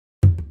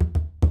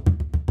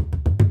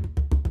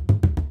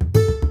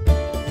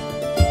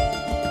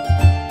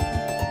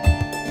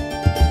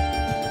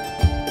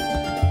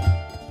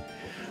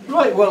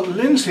Right, well,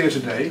 Lynn's here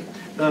today.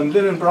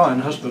 Lynn and Brian,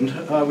 husband,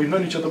 we've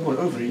known each other, what,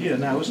 over a year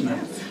now, isn't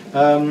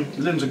it?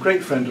 Lynn's a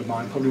great friend of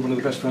mine, probably one of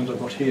the best friends I've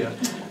got here.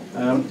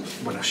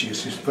 Well, she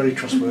is. She's very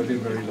trustworthy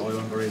and very loyal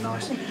and very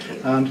nice.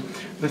 And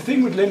the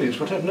thing with Lynn is,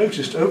 what I've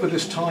noticed over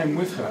this time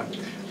with her,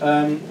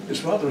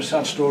 it's rather a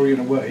sad story in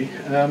a way,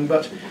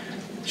 but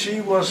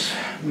she was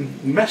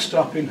messed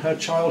up in her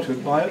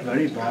childhood by a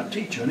very bad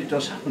teacher, and it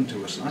does happen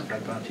to us. I've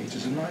had bad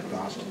teachers in my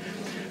past,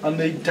 and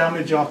they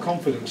damage our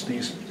confidence,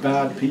 these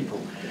bad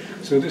people.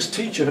 So this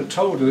teacher had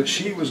told her that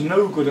she was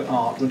no good at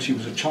art when she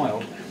was a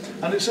child,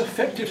 and it's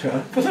affected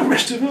her for the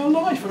rest of her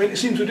life. I mean, it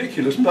seems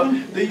ridiculous,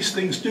 but these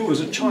things do as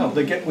a child.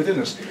 They get within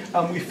us,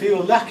 and we feel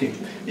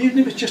lacking. Even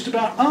if it's just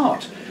about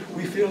art,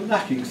 we feel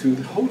lacking through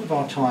the whole of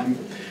our time.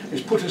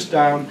 It's put us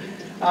down,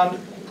 and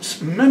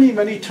many,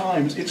 many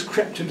times it's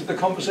crept into the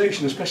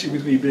conversation, especially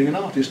with me being an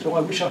artist. Oh,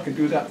 I wish I could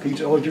do that,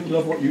 Peter. Oh, I do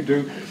love what you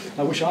do.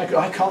 I wish I could.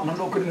 I can't, I'm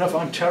not good enough.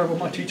 I'm terrible.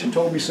 My teacher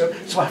told me so,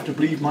 so I have to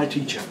believe my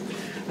teacher.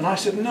 And I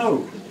said,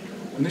 no.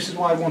 And this is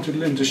why I wanted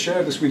Lynn to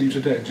share this with you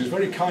today. She's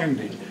very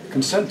kindly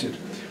consented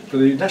for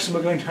the lesson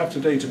we're going to have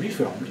today to be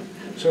filmed,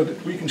 so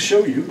that we can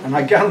show you, and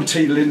I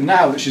guarantee Lynn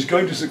now that she's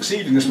going to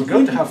succeed in this. We're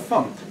going to have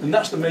fun, and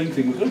that's the main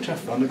thing. We're going to have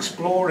fun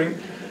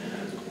exploring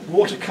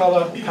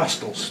watercolour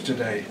pastels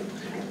today.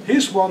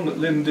 Here's one that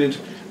Lynn did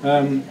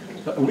a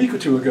week or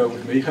two ago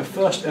with me, her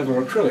first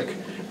ever acrylic,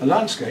 a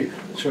landscape.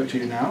 I'll show it to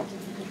you now.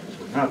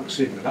 So now we're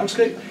seeing the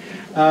landscape,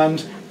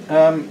 and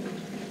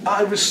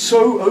I was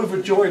so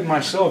overjoyed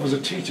myself as a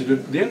teacher that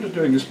at the end of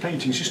doing this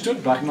painting, she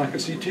stood back and I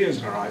could see tears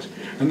in her eyes.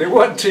 And they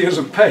weren't tears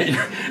of pain.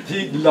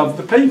 She loved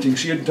the painting.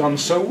 She had done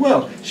so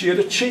well. She had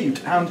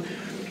achieved. And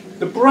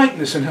the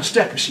brightness in her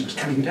step as she was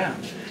coming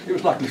down, it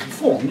was like a little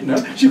fawn, you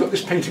know. She got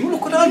this painting,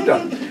 look what I've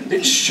done.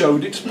 It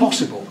showed it's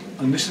possible.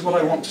 And this is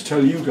what I want to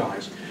tell you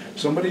guys.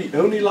 Somebody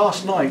only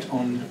last night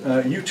on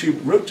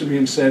YouTube wrote to me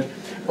and said,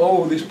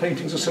 oh, these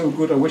paintings are so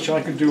good, I wish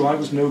I could do, I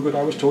was no good,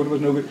 I was told I was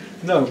no good.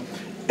 No.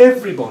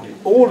 Everybody,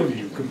 all of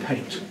you can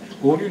paint.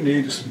 All you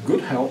need is some good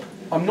help.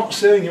 I'm not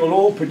saying you'll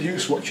all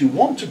produce what you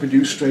want to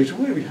produce straight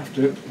away. We have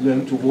to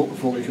learn to walk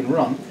before we can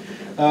run.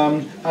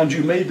 And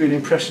you may be an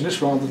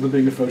impressionist rather than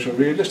being a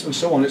photorealist and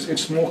so on.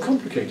 It's more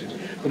complicated.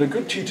 But a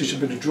good teacher should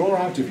be able to draw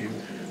out of you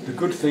the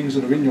good things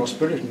that are in your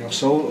spirit and your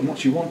soul and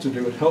what you want to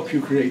do and help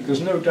you create.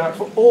 There's no doubt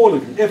for all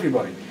of you,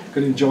 everybody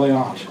can enjoy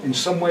art in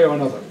some way or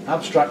another,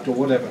 abstract or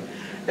whatever.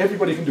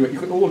 Everybody can do it. You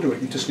can all do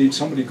it. You just need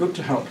somebody good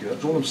to help you.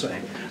 That's all I'm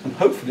saying. And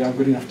hopefully I'm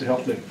good enough to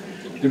help Lynn.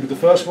 Did with the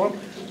first one,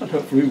 and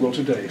hopefully we will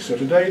today. So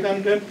today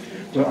then,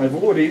 well, I've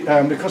already,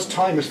 because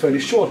time is fairly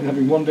short and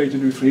having one day to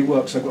do 3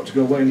 works, I've got to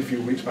go away in a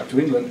few weeks back to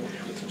England.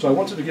 So I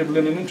wanted to give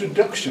Lynn an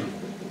introduction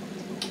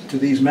to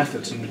these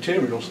methods and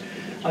materials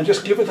and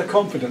just give her the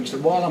confidence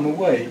that while I'm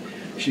away,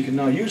 she can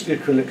now use the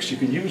acrylics, she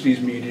can use these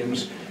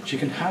mediums, she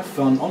can have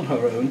fun on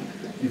her own.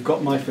 You've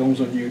got my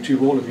films on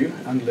YouTube, all of you,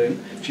 and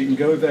Lynn. She can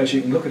go there, she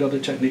can look at other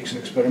techniques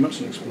and experiments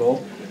and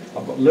explore.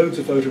 I've got loads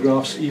of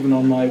photographs even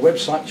on my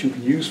website you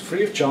can use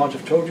free of charge.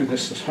 I've told you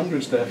this, there's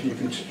hundreds there for you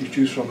can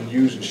choose from and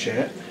use and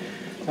share.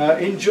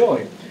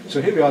 Enjoy.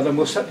 So here we are then,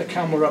 we'll set the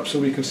camera up so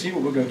we can see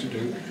what we're going to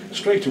do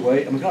straight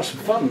away, and we're going to have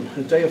some fun,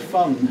 a day of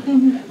fun.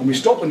 And we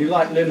stop when you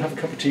like, Lynn, have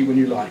a cup of tea when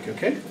you like,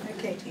 okay?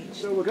 Okay, teacher.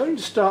 So we're going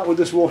to start with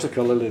this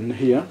watercolour, Lynn,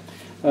 here.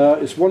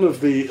 It's one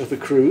of the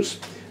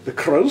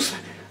crows,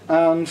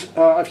 and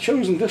I've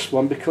chosen this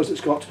one because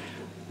it's got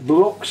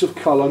blocks of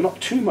colour,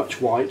 not too much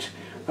white,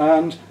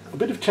 and a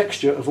bit of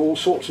texture of all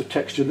sorts of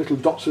texture, little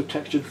dots of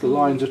texture, little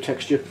lines of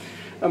texture.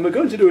 And we're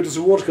going to do it as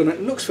a watercolour.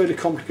 It looks fairly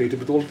complicated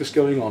with all of this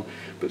going on,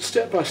 but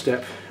step by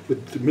step,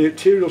 with the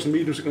materials and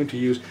mediums we're going to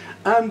use,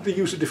 and the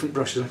use of different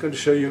brushes. I'm going to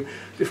show you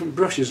different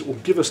brushes that will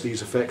give us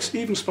these effects,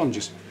 even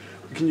sponges.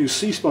 We can use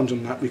sea sponge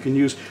on that, we can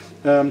use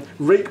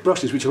rake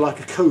brushes, which are like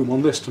a comb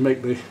on this to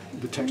make the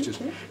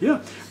textures. Okay.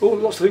 Yeah,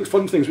 lots of things,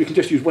 fun things. We can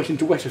just use wet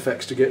into wet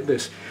effects to get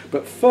this.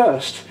 But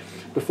first,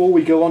 before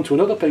we go on to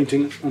another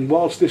painting, and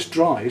whilst this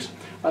dries,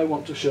 I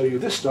want to show you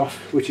this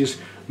stuff, which is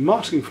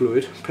masking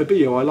fluid,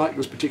 Pebeo. I like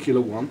this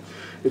particular one.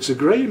 It's a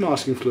grey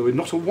masking fluid,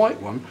 not a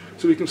white one,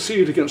 so we can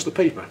see it against the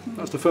paper.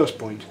 That's the first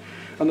point.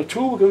 And the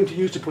tool we're going to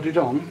use to put it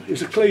on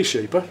is a clay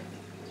shaper.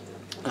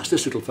 That's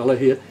this little fella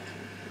here.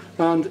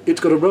 And it's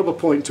got a rubber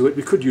point to it.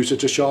 We could use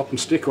it as a sharpened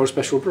stick or a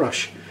special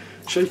brush.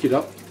 Shake it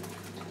up.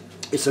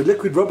 It's a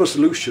liquid rubber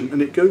solution,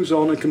 and it goes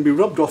on and can be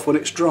rubbed off when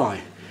it's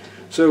dry.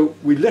 So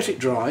we let it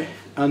dry,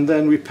 and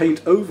then we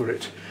paint over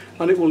it,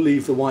 and it will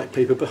leave the white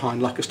paper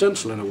behind like a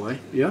stencil in a way.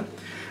 Yeah.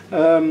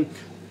 And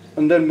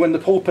then when the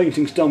whole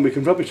painting's done, we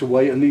can rub it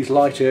away, and these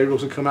light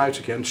areas will come out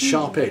again,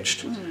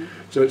 sharp-edged.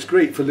 So it's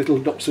great for little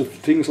dots of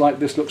things like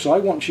this. Look, so I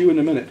want you in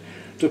a minute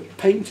to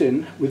paint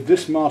in with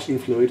this masking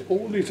fluid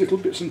all these little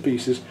bits and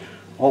pieces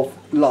of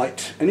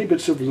light, any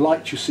bits of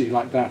light you see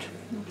like that.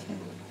 Okay.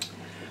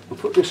 We'll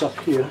put this up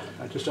here,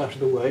 just out of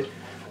the way,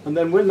 and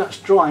then when that's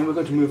drying we're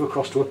going to move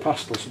across to a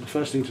pastel. So the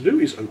first thing to do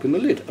is open the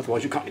lid,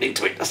 otherwise you can't get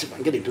into it. That's if I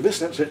can get into this,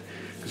 that's it,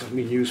 because I've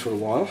been used for a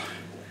while.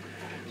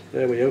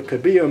 There we go,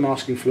 Pebeo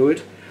masking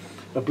fluid,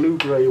 a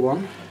blue-grey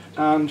one,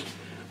 and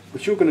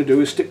what you're going to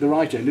do is stick the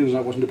right end in, as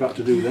I wasn't about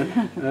to do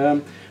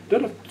then.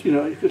 Don't have, you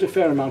know, put a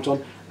fair amount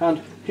on.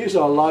 And here's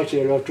our light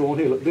area I've drawn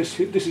here. Look, this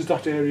is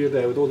that area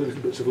there with all the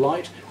little bits of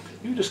light.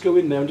 You just go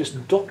in there and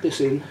just dot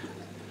this in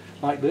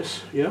like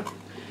this, yeah?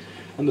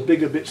 And the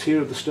bigger bits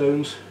here of the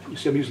stones, you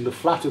see I'm using the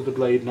flat of the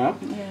blade now.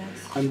 Yes.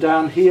 And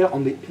down here,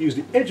 use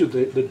the edge of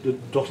the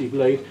dotty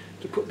blade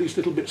to put these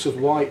little bits of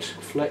white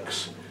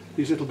flecks,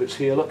 these little bits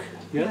here, look,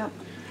 yeah? Yep.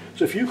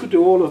 So if you could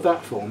do all of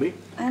that for me.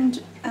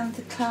 And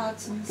the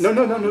clouds and the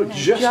No,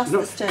 just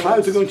the stones.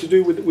 clouds are going to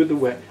do with the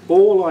wet.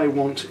 All I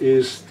want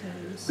is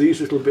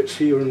these little bits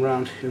here and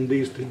round, and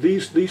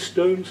these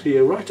stones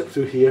here, right up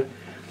through here,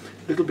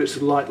 little bits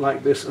of light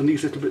like this, and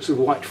these little bits of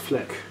white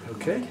fleck,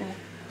 okay?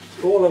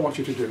 All I want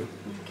you to do.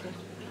 Okay.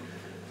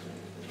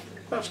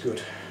 That's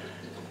good.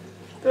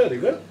 There they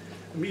go.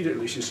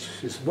 Immediately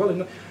she's well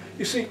enough.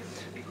 You see,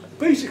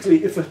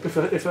 basically if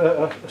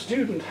a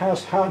student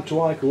has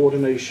hand-to-eye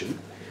coordination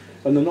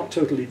and they're not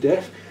totally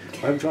deaf,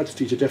 I haven't tried to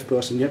teach a deaf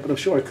person yet, but I'm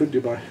sure I could do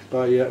by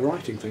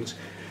writing things,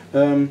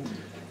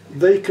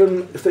 they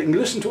can, if they can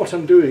listen to what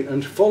I'm doing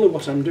and follow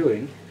what I'm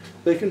doing,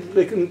 they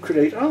can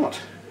create art.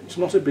 It's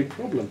not a big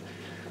problem.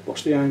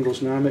 Watch the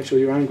angles now, make sure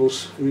your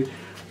angles,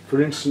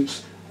 for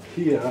instance,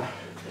 here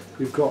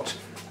we've got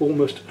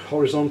almost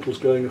horizontals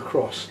going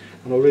across,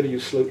 and already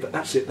you've sloped that.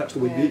 That's it, that's the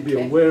way. Be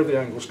aware of the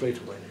angle straight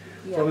away.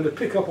 Yep. So I'm going to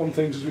pick up on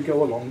things as we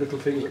go along, little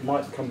things that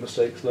might become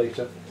mistakes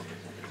later.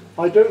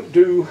 I don't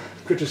do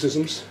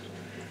criticisms.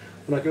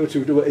 When I go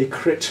to do a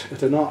crit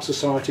at an art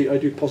society, I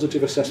do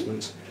positive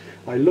assessments.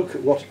 I look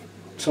at what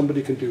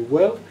somebody can do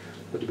well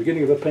at the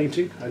beginning of a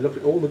painting. I look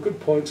at all the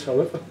good points,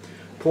 however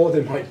poor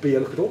they might be. I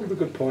look at all of the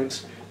good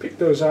points, pick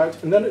those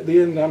out, and then at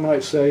the end I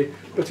might say,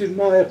 but in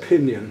my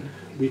opinion,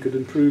 we could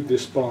improve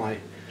this by.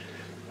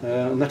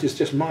 And that is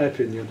just my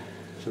opinion.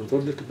 So with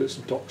little bits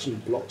of dots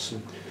and blots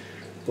and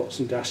dots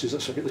and dashes,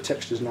 that's how I get the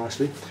textures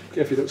nicely.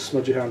 Careful you don't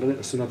smudge your hand on it,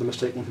 that's another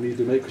mistake one can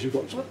easily make, because you've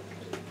got to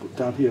put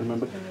down here,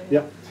 remember?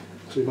 Yeah.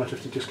 So you might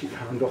have to just keep your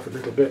hand off a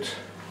little bit.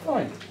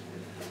 Fine.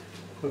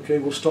 Okay,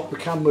 we'll stop the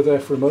camera there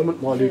for a moment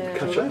while you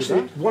catch up with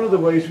that. One of the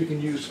ways we can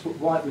use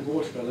white with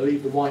watercolour,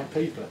 leave the white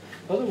paper.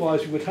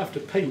 Otherwise we would have to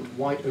paint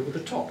white over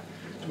the top.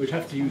 So we'd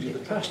have to use either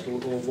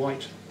pastel or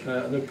white,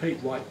 an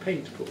opaque white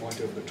paint to put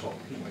white over the top.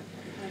 Anyway.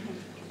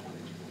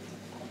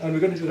 And we're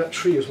going to do that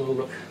tree as well,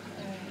 look.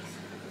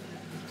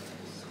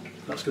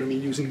 That's going to be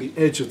using the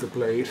edge of the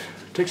blade.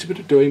 It takes a bit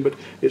of doing, but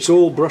it's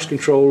all brush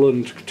control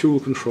and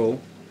tool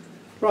control.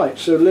 Right,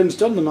 so Lynn's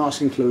done the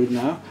masking fluid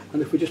now,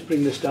 and if we just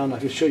bring this down I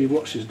can show you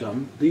what she's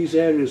done. These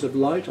areas of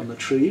light on the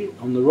tree,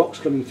 on the rocks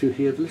coming through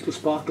here, the little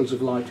sparkles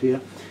of light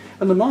here,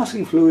 and the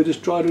masking fluid is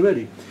dried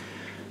already.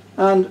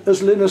 And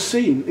as Lynn has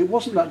seen, it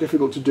wasn't that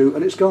difficult to do,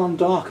 and it's gone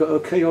darker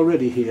okay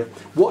already here.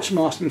 Watch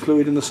masking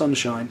fluid in the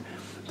sunshine.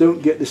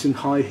 Don't get this in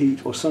high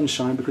heat or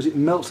sunshine because it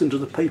melts into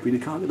the paper and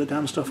you can't get the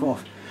damn stuff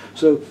off.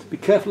 So be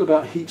careful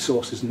about heat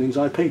sources and things.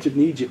 I painted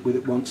in Egypt with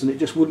it once and it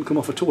just wouldn't come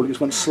off at all, it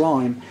just went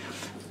slime.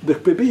 The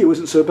Bibio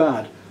isn't so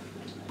bad,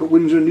 but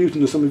Winsor and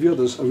Newton and some of the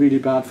others are really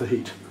bad for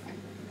heat.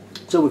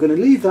 So we're going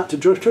to leave that to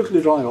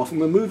totally dry off,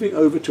 and we're moving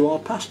over to our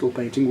pastel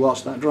painting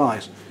whilst that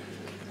dries.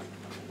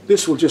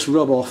 This will just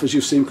rub off, as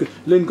you've seen, because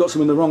Lynn got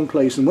some in the wrong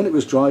place, and when it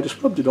was dry,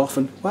 just rubbed it off,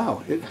 and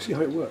wow, see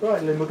how it works.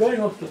 Right, Lynn, we're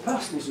going on to the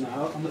pastels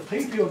now, and the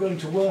paper you're going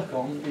to work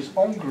on is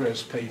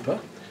Ingres paper,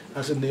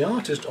 as in the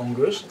artist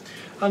Ingres,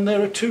 and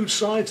there are two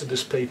sides of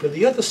this paper.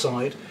 The other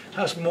side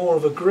has more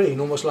of a grain,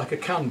 almost like a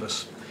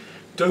canvas.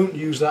 Don't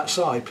use that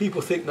side.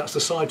 People think that's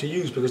the side to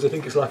use because they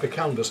think it's like a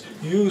canvas.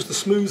 Use the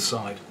smooth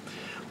side.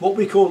 What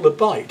we call the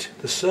bite,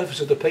 the surface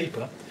of the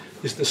paper,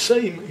 is the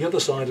same the other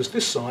side as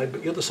this side,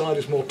 but the other side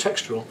is more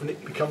textural and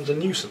it becomes a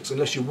nuisance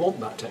unless you want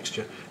that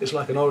texture. It's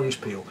like an orange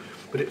peel,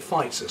 but it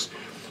fights us.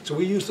 So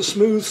we use the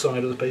smooth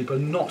side of the paper,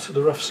 not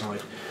the rough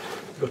side.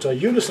 We've got our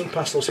Unison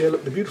pastels here.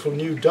 Look, the beautiful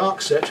new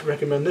dark set.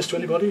 Recommend this to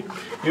anybody.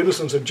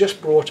 Unisons have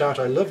just brought out,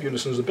 I love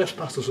Unisons, the best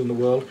pastels in the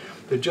world.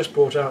 They've just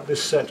brought out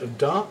this set of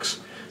darks.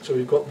 So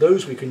we've got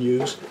those we can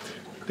use.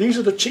 These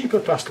are the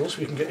cheaper pastels.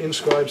 We can get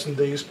inscribes in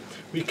these.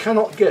 We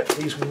cannot get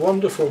these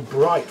wonderful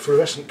bright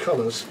fluorescent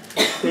colours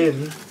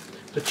in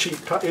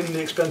the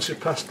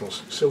expensive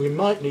pastels. So we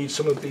might need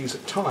some of these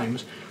at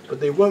times, but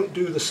they won't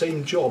do the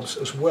same jobs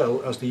as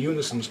well as the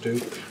Unisons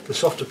do, the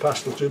softer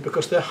pastels do,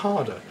 because they're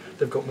harder.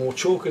 They've got more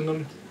chalk in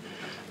them.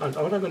 And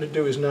what I'm going to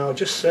do is now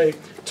just say,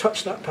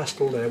 touch that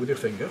pastel there with your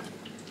finger.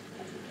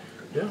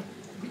 Yeah,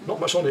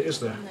 not much on it, is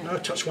there? Now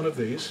touch one of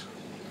these.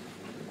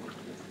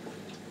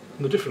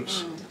 The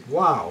difference.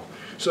 Wow.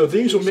 So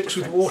these will mix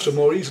with water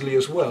more easily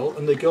as well,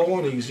 and they go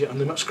on easier and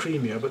they're much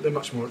creamier, but they're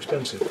much more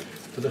expensive.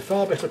 So they're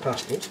far better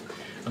pastels.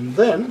 And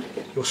then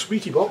your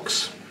sweetie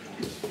box.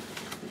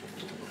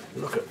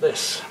 Look at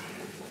this.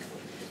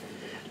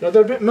 Now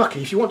they're a bit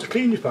mucky. If you want to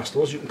clean your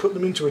pastels, you can put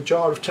them into a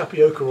jar of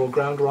tapioca or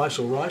ground rice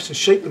and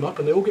shake them up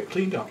and they all get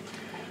cleaned up.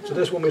 So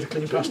there's one way to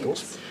clean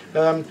pastels.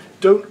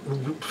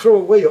 Don't throw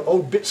away your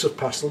old bits of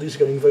pastel. These are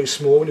getting very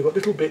small. When you've got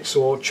little bits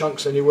or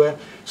chunks anywhere,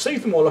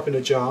 save them all up in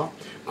a jar,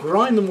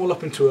 grind them all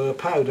up into a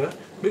powder,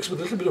 mix with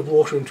a little bit of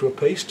water into a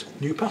paste,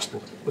 new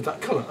pastel with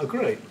that colour, a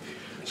grey.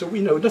 So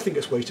we know nothing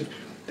gets wasted.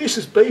 This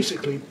is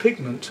basically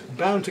pigment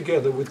bound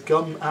together with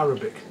gum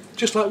arabic,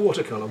 just like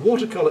watercolour.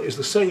 Watercolour is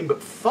the same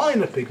but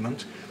finer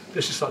pigment.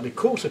 This is slightly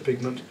coarser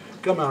pigment,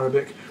 gum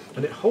arabic,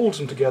 and it holds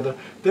them together.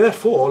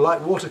 Therefore,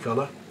 like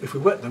watercolour, if we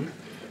wet them,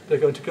 they're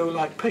going to go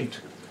like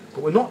paint.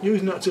 But we're not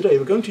using that today.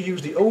 We're going to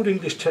use the old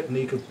English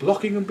technique of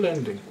blocking and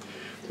blending.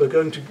 We're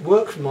going to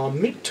work from our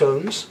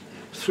mid-tones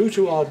through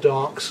to our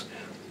darks,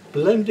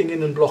 blending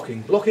in and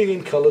blocking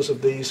in colours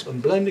of these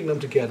and blending them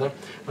together,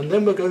 and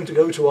then we're going to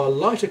go to our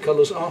lighter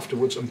colours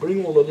afterwards and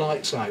bring all the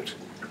lights out.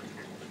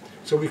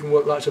 So we can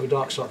work lights over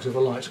darks, darks over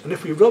lights. And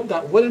if we rub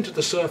that well into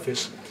the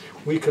surface,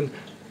 we can,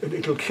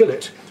 it'll kill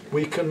it,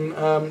 we can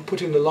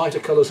put in the lighter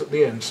colours at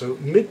the end. So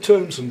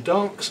mid-tones and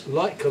darks,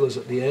 light colours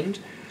at the end.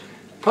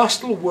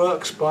 Pastel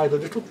works by the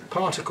little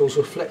particles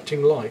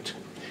reflecting light.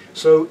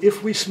 So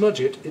if we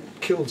smudge it, it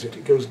kills it,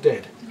 it goes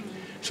dead.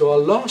 So our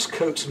last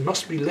coats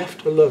must be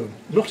left alone,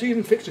 not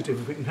even fixative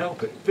if we can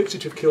help it.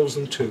 Fixative kills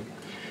them too.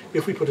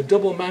 If we put a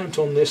double mount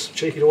on this,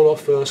 shake it all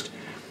off first,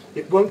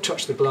 it won't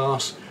touch the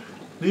glass.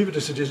 Leave it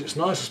as it is, it's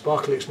nice and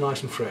sparkly, it's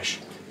nice and fresh.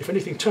 If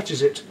anything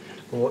touches it,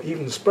 or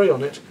even the spray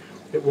on it,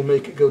 it will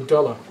make it go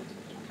duller.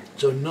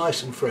 So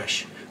nice and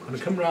fresh. I'm going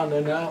to come around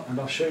there now and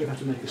I'll show you how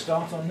to make a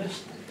start on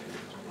this.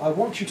 I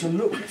want you to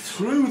look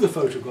through the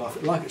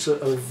photograph like it's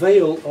a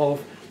veil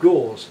of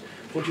gauze.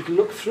 I want you to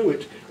look through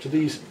it to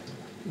these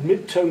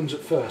mid-tones at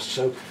first.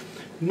 So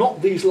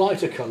not these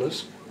lighter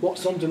colours,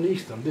 what's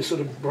underneath them, this sort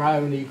of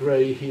browny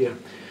grey here.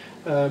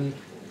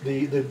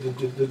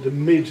 The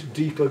mid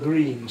deeper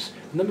greens,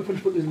 and then we're going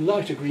to put the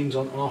lighter greens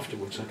on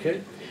afterwards,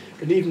 okay?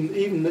 And even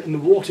in the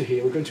water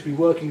here, we're going to be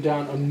working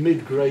down a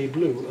mid grey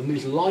blue, and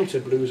these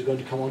lighter blues are going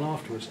to come on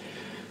afterwards.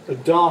 A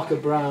darker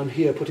brown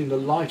here, putting the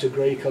lighter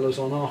grey colours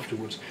on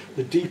afterwards.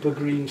 The deeper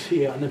greens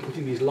here, and then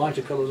putting these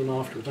lighter colours on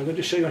afterwards. I'm going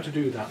to show you how to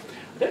do that.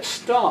 Let's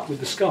start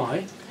with the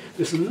sky.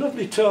 This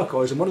lovely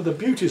turquoise, and one of the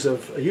beauties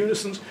of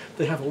Unisons,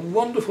 they have a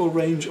wonderful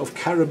range of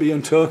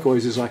Caribbean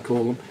turquoises, I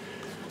call them.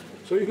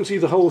 So you can see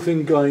the whole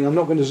thing going. I'm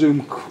not going to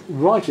zoom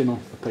right in on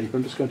the paper,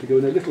 I'm just going to go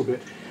in a little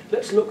bit.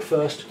 Let's look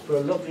first for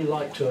a lovely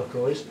light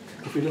turquoise.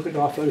 If we look at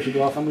our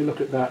photograph and we look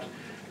at that,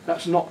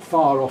 that's not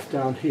far off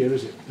down here,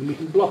 is it? And we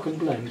can block and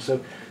blend.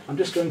 So I'm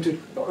just going to,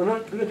 I'm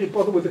not going to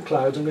bother with the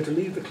clouds, I'm going to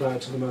leave the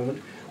clouds for the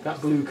moment. That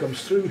blue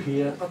comes through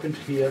here, up into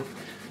here.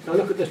 Now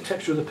look at the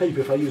texture of the paper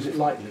if I use it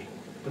lightly.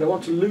 But I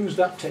want to lose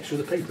that texture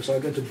of the paper, so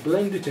I'm going to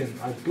blend it in.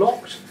 I've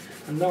blocked,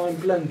 and now I'm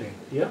blending,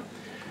 yeah?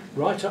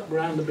 Right up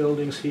around the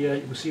buildings here,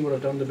 you can see what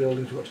I've done to the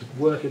buildings, we've got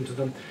to work into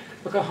them.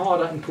 Look how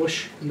hard I can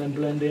push, and then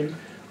blend in,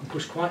 and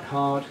push quite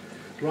hard,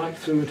 right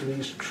through into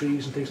these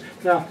trees and things.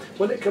 Now,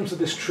 when it comes to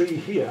this tree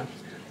here,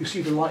 you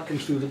see the light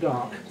comes through the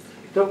dark.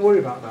 Don't worry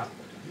about that.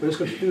 We're just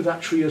going to do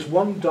that tree as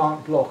one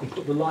dark block and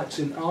put the lights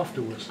in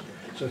afterwards.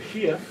 So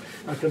here,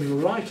 I'm coming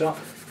right up,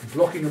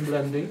 blocking and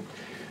blending,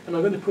 and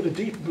I'm going to put a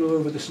deep blue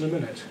over this in a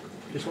minute.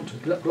 I just want to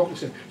block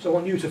this in. So I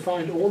want you to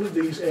find all of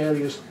these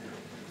areas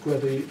where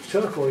the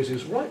turquoise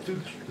is, right through,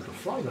 there's a little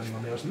fly running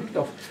on there, isn't it?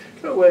 Off.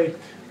 Go away,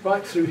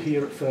 right through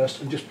here at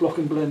first, and just block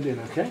and blend in,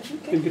 okay?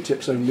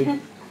 Fingertips only.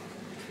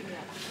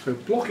 So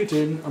block it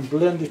in and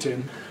blend it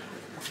in.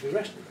 The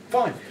rest,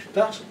 fine.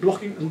 That's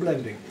blocking and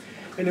blending.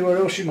 Anywhere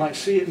else you might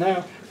see it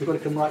now, we've got to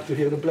come right through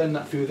here and blend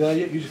that through there.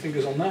 Use your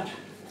fingers on that.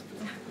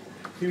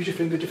 Use your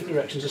finger in different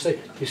directions. I say,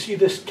 you see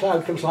this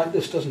cloud comes like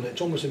this, doesn't it?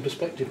 It's almost in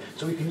perspective.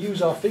 So we can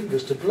use our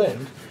fingers to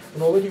blend,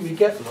 and already we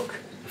get, look,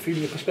 a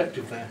feeling of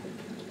perspective there.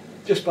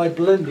 Just by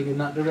blending in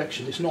that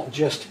direction. It's not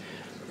just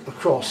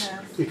across.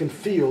 We can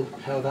feel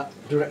how that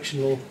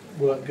directional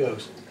work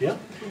goes. Yeah?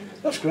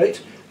 That's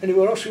great.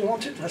 Anywhere else you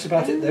want it? That's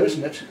about it there,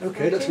 isn't it?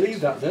 Okay, let's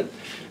leave that then.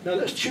 Now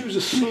let's choose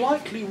a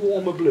slightly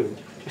warmer blue.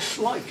 Just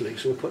slightly,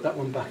 so we'll put that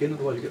one back in,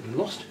 otherwise you get them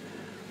lost.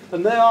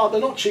 And they're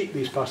not cheap,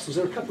 these pastels,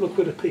 they're a couple of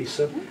quid a piece.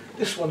 So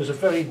this one is a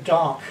very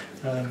dark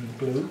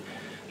blue.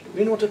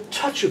 We want a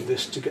touch of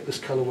this to get this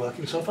colour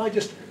working. So if I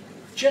just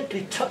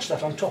gently touch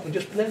that on top and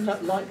just blend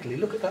that lightly,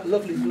 look at that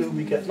lovely blue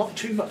we get. Not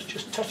too much,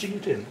 just touching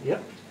it in.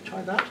 Yep,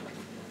 try that.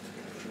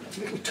 A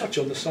little touch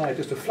on the side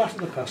just to flatten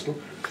the pastel.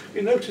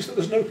 You notice that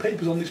there's no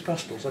papers on these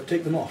pastels. I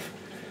take them off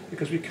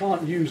because we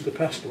can't use the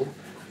pastel.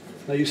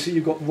 Now you see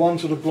you've got one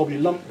sort of blobby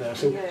lump there,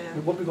 so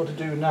what we've got to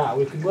do now,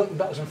 we can work them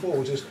backwards and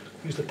forwards, is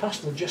use the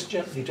pastel just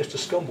gently, just to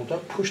scumble.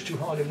 Don't push too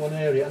hard in one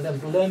area, and then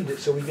blend it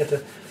so we get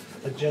a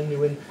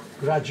genuine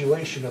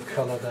graduation of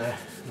colour there,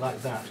 like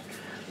that.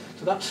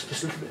 So that's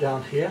just a little bit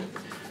down here.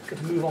 Got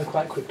to move on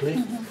quite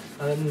quickly,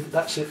 and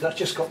that's it. That's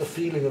just got the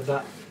feeling of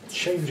that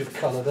change of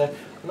colour there,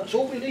 and that's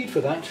all we need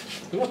for that.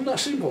 It wasn't that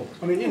simple.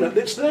 I mean, you know,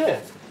 it's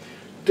there.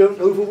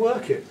 Don't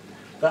overwork it.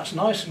 That's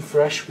nice and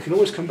fresh. We can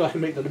always come back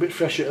and make that a bit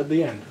fresher at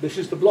the end. This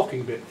is the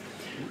blocking bit.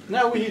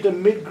 Now we need a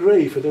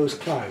mid-grey for those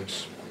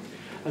clouds.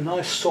 A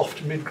nice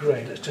soft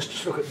mid-grey. Let's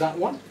just look at that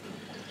one.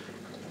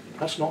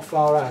 That's not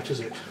far out,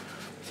 is it?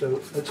 So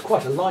it's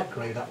quite a light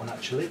grey, that one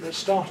actually. Let's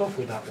start off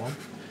with that one,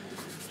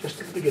 just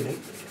at the beginning.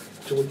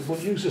 So we'll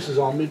use this as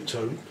our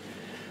mid-tone.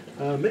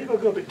 Maybe I'll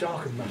go a bit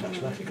darker than that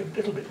actually. I think a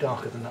little bit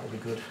darker than that would be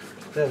good.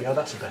 There we are,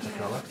 that's a better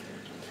colour.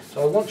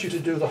 So I want you to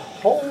do the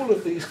whole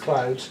of these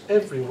clouds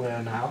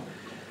everywhere now.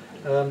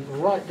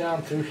 Right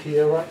down through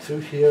here, right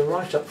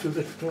up through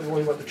the, don't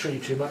worry about the tree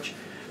too much.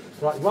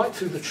 Right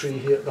through the tree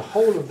here, the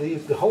whole of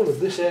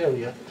this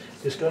area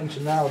is going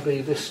to now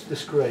be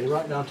this grey,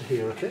 right down to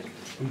here, okay?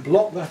 And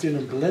block that in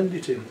and blend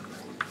it in.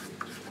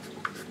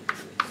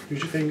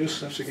 Use your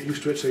fingers, that's to get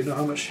used to it so you know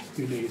how much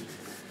you need.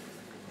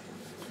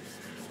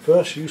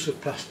 First use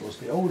of pastels,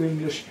 the old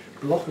English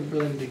block and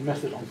blending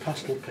method on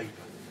pastel paper.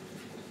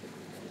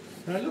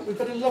 Now look, we've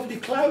got a lovely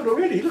cloud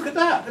already, look at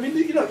that! I mean,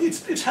 you know,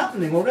 it's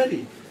happening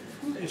already.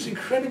 It's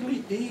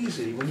incredibly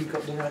easy when you've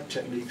got the right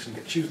techniques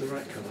and choose the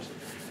right colours.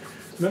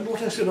 Remember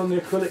what I said on the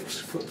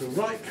acrylics, put the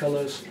right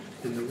colours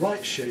in the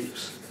right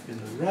shapes, in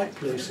the right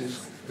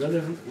places,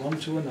 relevant one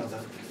to another.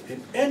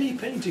 In any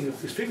painting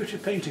of this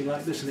figurative painting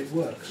like this, and it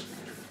works.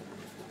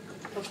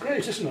 That's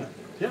great, isn't it?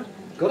 Yeah?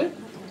 Got it?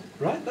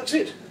 Right, that's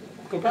it.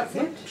 Go back,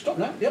 no, stop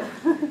now, yep.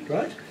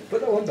 Right, put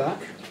that one back.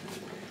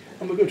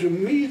 And we're going to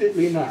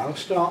immediately now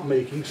start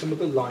making some of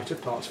the lighter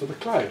parts for the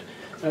cloud.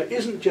 Now it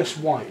isn't just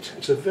white,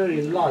 it's a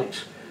very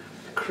light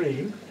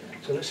cream.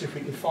 So let's see if we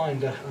can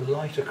find a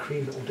lighter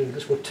cream that will do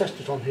this. We'll test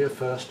it on here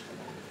first.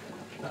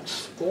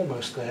 That's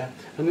almost there.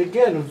 And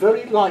again,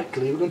 very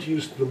lightly, we're going to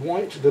use the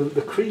white,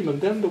 the cream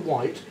and then the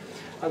white.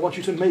 I want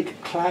you to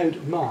make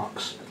cloud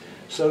marks.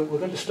 So we're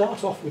going to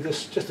start off with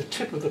this, just the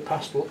tip of the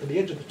pastel, at the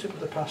edge of the tip of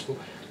the pastel,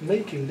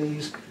 making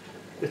these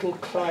little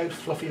cloud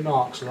fluffy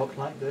marks look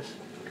like this.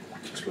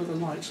 Just where the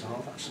lights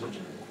are, that's it.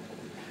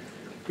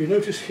 You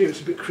notice here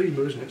it's a bit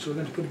creamer, isn't it? So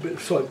we're going to put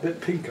a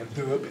bit pinker,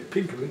 do a bit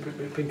pinker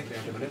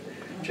there in a minute.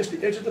 Just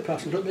the edge of the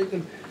pastel, don't make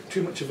them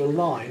too much of a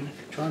line,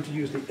 trying to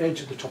use the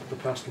edge at the top of the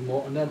pastel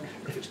more, and then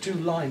if it's too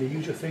liney,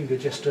 use your finger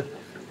just to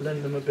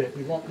blend them a bit.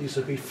 We want these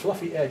to be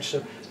fluffy edge,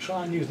 so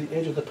try and use the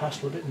edge of the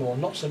pastel a bit more,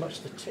 not so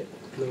much the tip,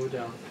 lower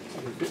down.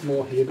 A bit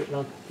more here, a bit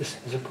down. This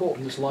is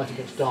important, this light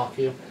against dark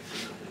here.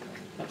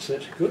 That's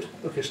it, good.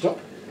 Okay, stop.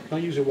 Now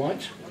use a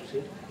white. That's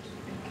it.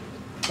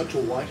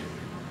 Actual white.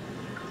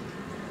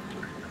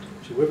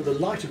 So wherever the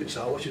light bits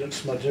are, watch you don't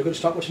smudge. You've got to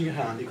start watching your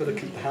hand. You've got to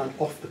keep the hand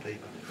off the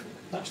paper.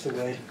 That's the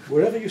way.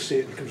 Wherever you see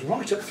it, it comes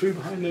right up through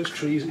behind those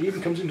trees. It even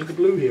comes into the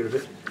blue here a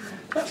bit.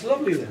 That's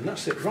lovely then.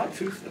 That's it. Right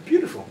through.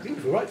 Beautiful.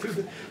 Beautiful. Right through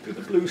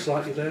the blue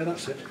slightly there.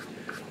 That's it.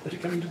 Let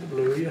it come into the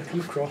blue. Yeah,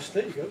 come across.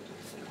 There you go.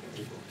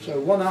 So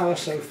 1 hour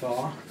so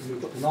far, and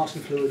we've got the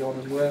masking fluid on,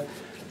 and we're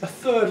a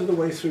third of the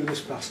way through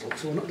this pastel,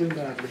 so we're not doing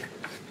badly.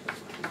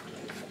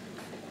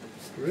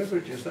 Wherever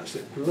it is, that's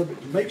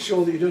it. Make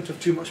sure that you don't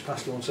have too much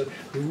pastel on, so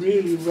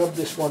really rub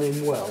this one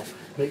in well.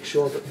 Make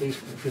sure that these,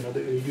 that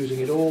you're using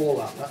it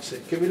all up. That's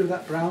it. Get rid of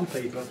that brown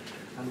paper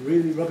and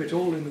really rub it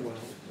all in well.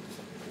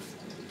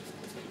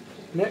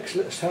 Next,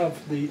 let's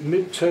have the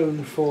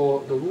mid-tone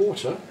for the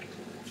water.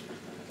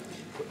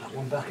 Put that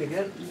one back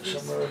again,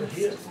 somewhere over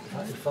here, if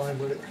I can find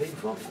where it came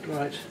from.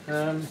 Right,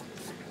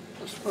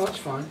 that's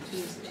fine.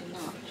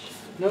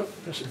 No,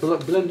 just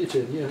blend it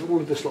in. Yeah,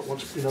 all of this lot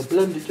wants,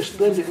 blend it. Just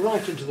blend it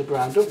right into the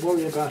brown. Don't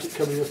worry about it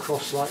coming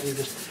across slightly.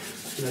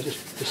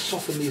 Just to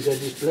soften these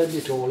edges. Blend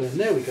it all in.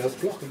 There we go.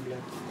 Block and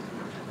blend.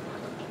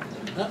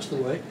 That's the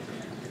way.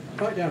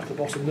 Right down to the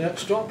bottom there.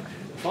 Stop.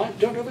 Fine.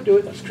 Don't overdo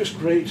it. That's just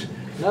great.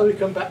 Now we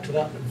come back to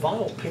that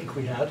violet pink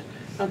we had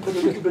and put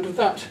a little bit of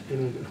that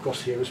in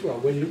across here as well.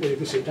 Where you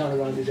can see it down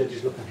around these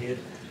edges. Looking here.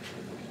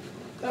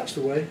 That's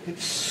the way.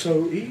 It's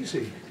so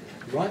easy.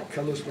 Right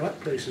colours, right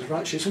places,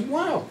 right shapes, and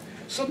wow!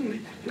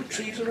 Suddenly your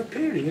trees are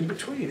appearing in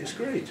between. It's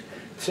great.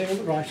 Same on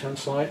the right hand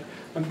side,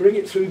 and bring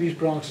it through these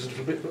branches a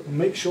little bit, but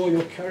make sure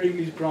you're carrying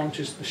these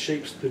branches, the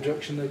shapes, the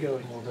direction they're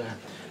going all there.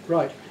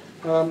 Right,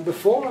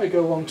 before I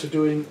go on to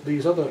doing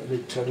these other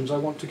mid-tones, I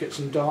want to get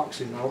some darks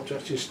in now. I want to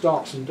actually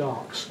start some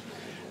darks.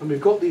 And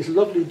we've got these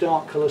lovely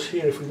dark colours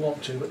here if we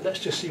want to, but let's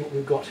just see what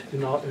we've got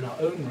in our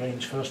own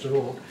range first of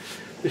all.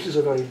 This is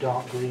a very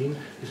dark green.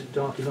 Is it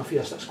dark enough?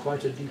 Yes, that's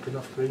quite a deep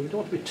enough green. You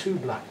don't want to be too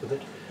black with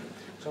it.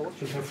 So I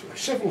want you to have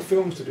several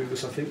films to do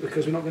this, I think,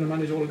 because we're not going to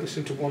manage all of this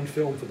into one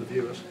film for the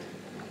viewers.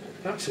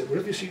 That's it.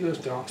 Wherever you see those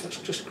darks,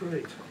 that's just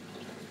great.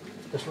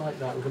 Just like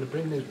that. We're going to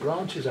bring these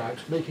branches out,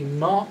 making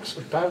marks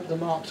about the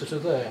marks that are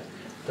there.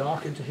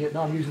 Dark into here.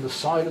 Now I'm using the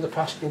side of the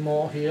pastel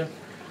more here.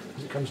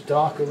 As it comes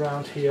dark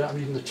around here, I'm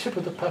using the tip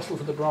of the pastel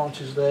for the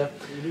branches there.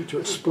 You need to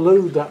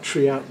explode that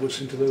tree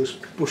outwards into those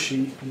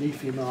bushy,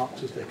 leafy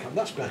marks as they come.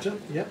 That's better,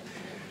 yeah.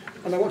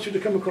 And I want you to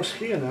come across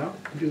here now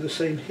and do the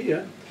same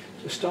here.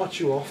 To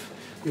start you off,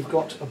 we've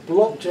got a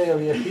blocked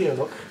area here,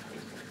 look,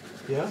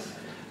 yeah.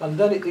 And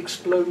then it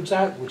explodes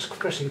outwards,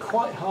 pressing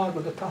quite hard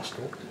with the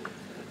pastel.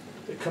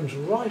 It comes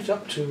right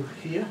up to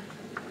here,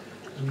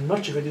 and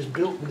much of it is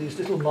built with these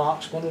little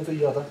marks, one over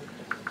the other.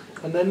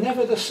 And they're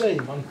never the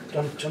same.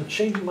 I'm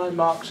changing my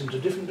marks into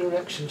different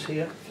directions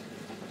here.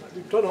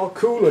 We've done our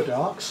cooler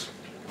darks.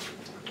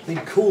 In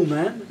Cool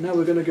Man, now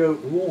we're going to go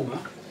warmer.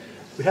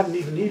 We haven't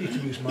even needed to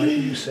use my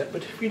new set,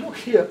 but if we look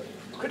here,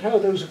 look at how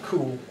those are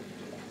cool.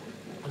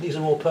 And these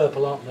are more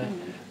purple, aren't they?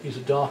 These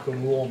are darker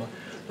and warmer.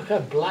 Look how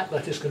black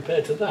that is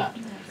compared to that.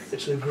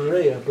 It's a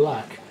greyer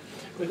black.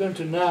 We're going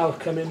to now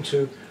come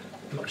into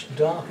much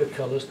darker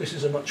colours. This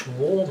is a much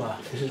warmer,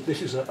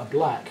 this is a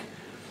black.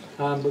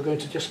 And we're going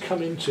to just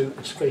come into,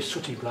 it's very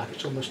sooty black,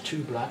 it's almost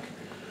too black.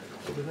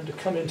 But we're going to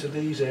come into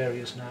these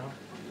areas now.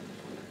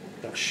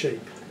 That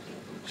shape.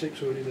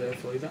 Shape's already there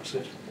for you, that's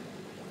it.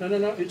 No,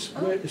 it's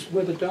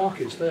where the dark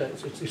is, there.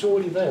 It's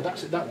already there,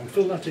 that's it, that one.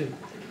 Fill that in.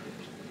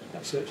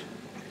 That's it.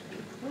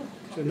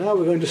 So now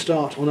we're going to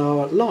start on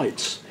our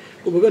lights.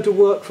 But we're going to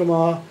work from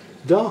our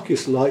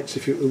darkest lights,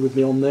 if you're with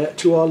me on there,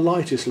 to our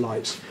lightest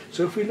lights.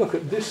 So if we look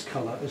at this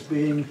colour as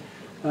being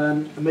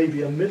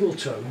maybe a middle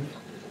tone,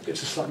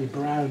 it's a slightly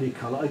browny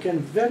colour. Again,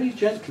 very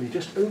gently,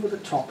 just over the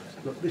top.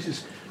 Look, this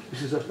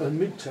is a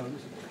mid-tone,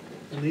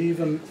 and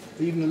even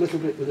a little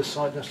bit with the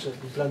side, that's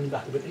blending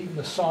back a bit, even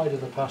the side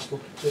of the pastel,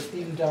 so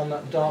even down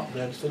that dark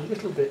there, just a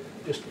little bit,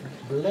 just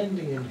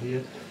blending in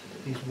here,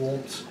 these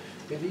warmths.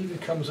 It even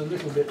comes a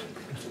little bit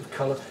of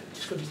colour.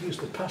 Just got to use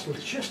the pastel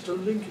just to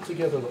link it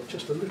together, look,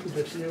 just a little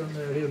bit here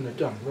and there,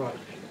 done, right.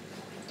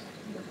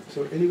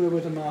 So anywhere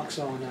where the marks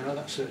are now,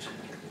 that's it.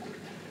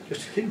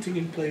 Just hinting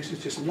in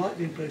places, just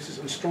lightly in places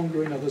and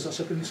stronger in others. That's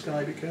up in the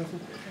sky, be careful.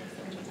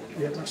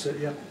 Yeah, that's it,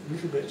 yeah,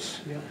 little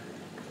bits, yeah.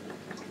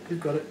 You've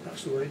got it,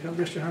 that's the way. Don't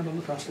rest your hand on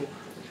the pastel.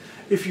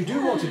 If you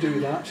do want to do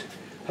that,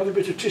 have a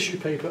bit of tissue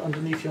paper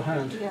underneath your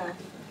hand. Yeah.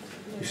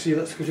 You see,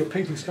 that's because your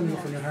painting's coming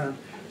off on your hand.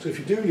 So if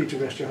you do need to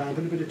rest your hand,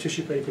 put a bit of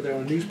tissue paper there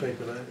or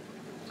newspaper there.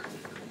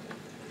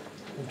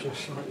 And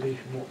just slightly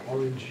more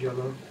orange,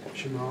 yellow.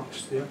 Watch your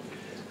marks, yeah.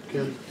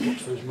 Again,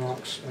 watch those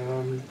marks.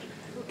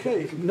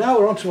 Okay, now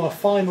we're on to our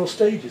final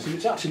stages, and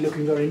it's actually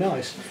looking very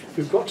nice.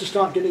 We've got to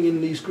start getting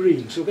in these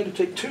greens. So we're going to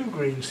take two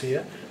greens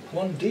here,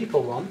 one deeper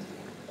one,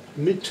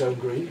 mid-tone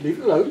green, leave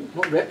it alone,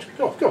 not wet,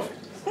 go off.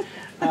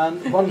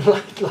 And one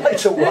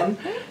lighter one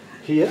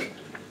here.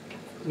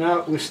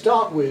 Now we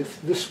start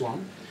with this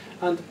one,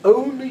 and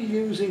only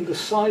using the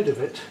side of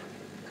it,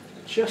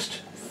 just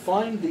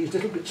find these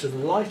little bits of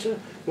lighter,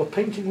 you're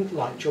painting with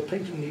light, you're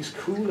painting these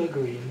cooler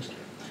greens.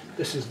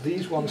 This is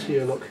these ones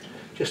here, look,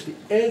 just the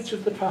edge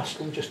of the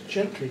pastel, just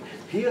gently,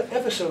 here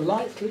ever so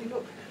lightly,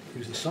 look,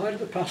 use the side of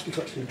the pastel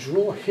to actually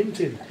draw a hint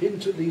at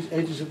these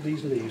edges of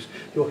these leaves.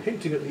 You're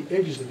hinting at the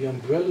edges of the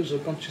umbrellas or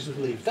bunches of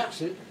leaves,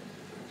 that's it.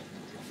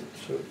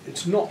 So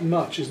it's not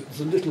much,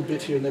 there's a little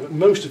bit here and there, but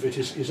most of it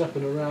is up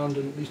and around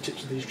and these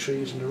tips of these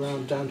trees and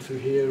around down through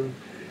here, and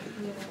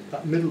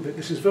that middle bit,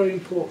 this is very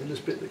important, this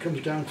bit that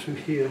comes down through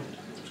here,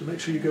 so make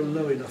sure you go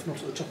low enough, not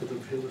at the top of the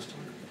hill this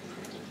time.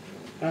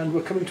 And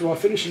we're coming to our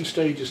finishing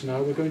stages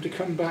now. We're going to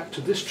come back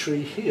to this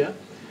tree here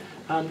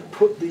and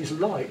put these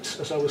lights,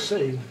 as I was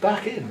saying,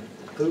 back in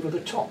over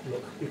the top.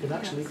 Look, you can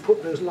actually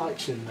put those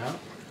lights in now.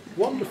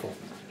 Wonderful.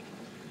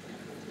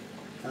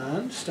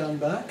 And stand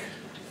back.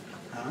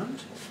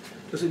 And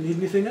does it need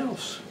anything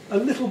else? A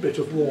little bit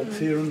of warmth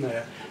here and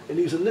there. It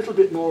needs a little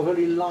bit more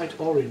very light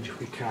orange if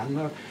we can.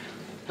 Now,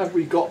 have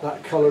we got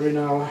that colour in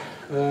our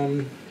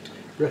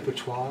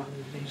repertoire?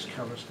 These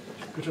colours.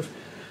 A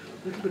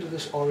little bit of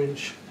this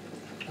orange.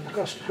 And of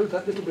course,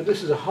 that little bit,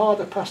 this is a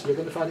harder pastel, you're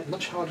going to find it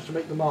much harder to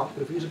make the mark,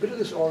 but if we use a bit of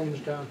this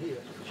orange down here,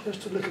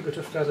 just a little bit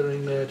of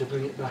feathering there to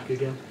bring it back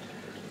again,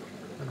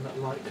 and that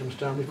light comes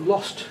down. We've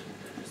lost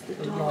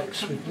the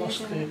lights, we've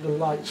lost the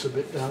lights a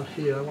bit down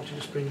here. I want to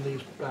just bring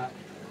these back.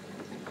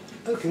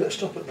 Okay, let's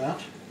stop at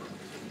that.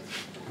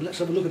 And let's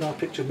have a look at our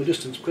picture from a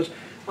distance, because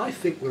I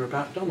think we're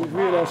about done. We've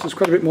realised there's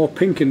quite a bit more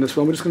pink in this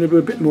one. We're just going to do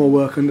a bit more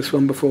work on this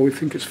one before we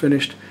think it's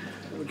finished.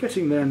 We're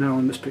getting there now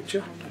on this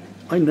picture.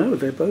 I know,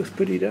 they're both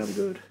pretty damn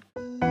good.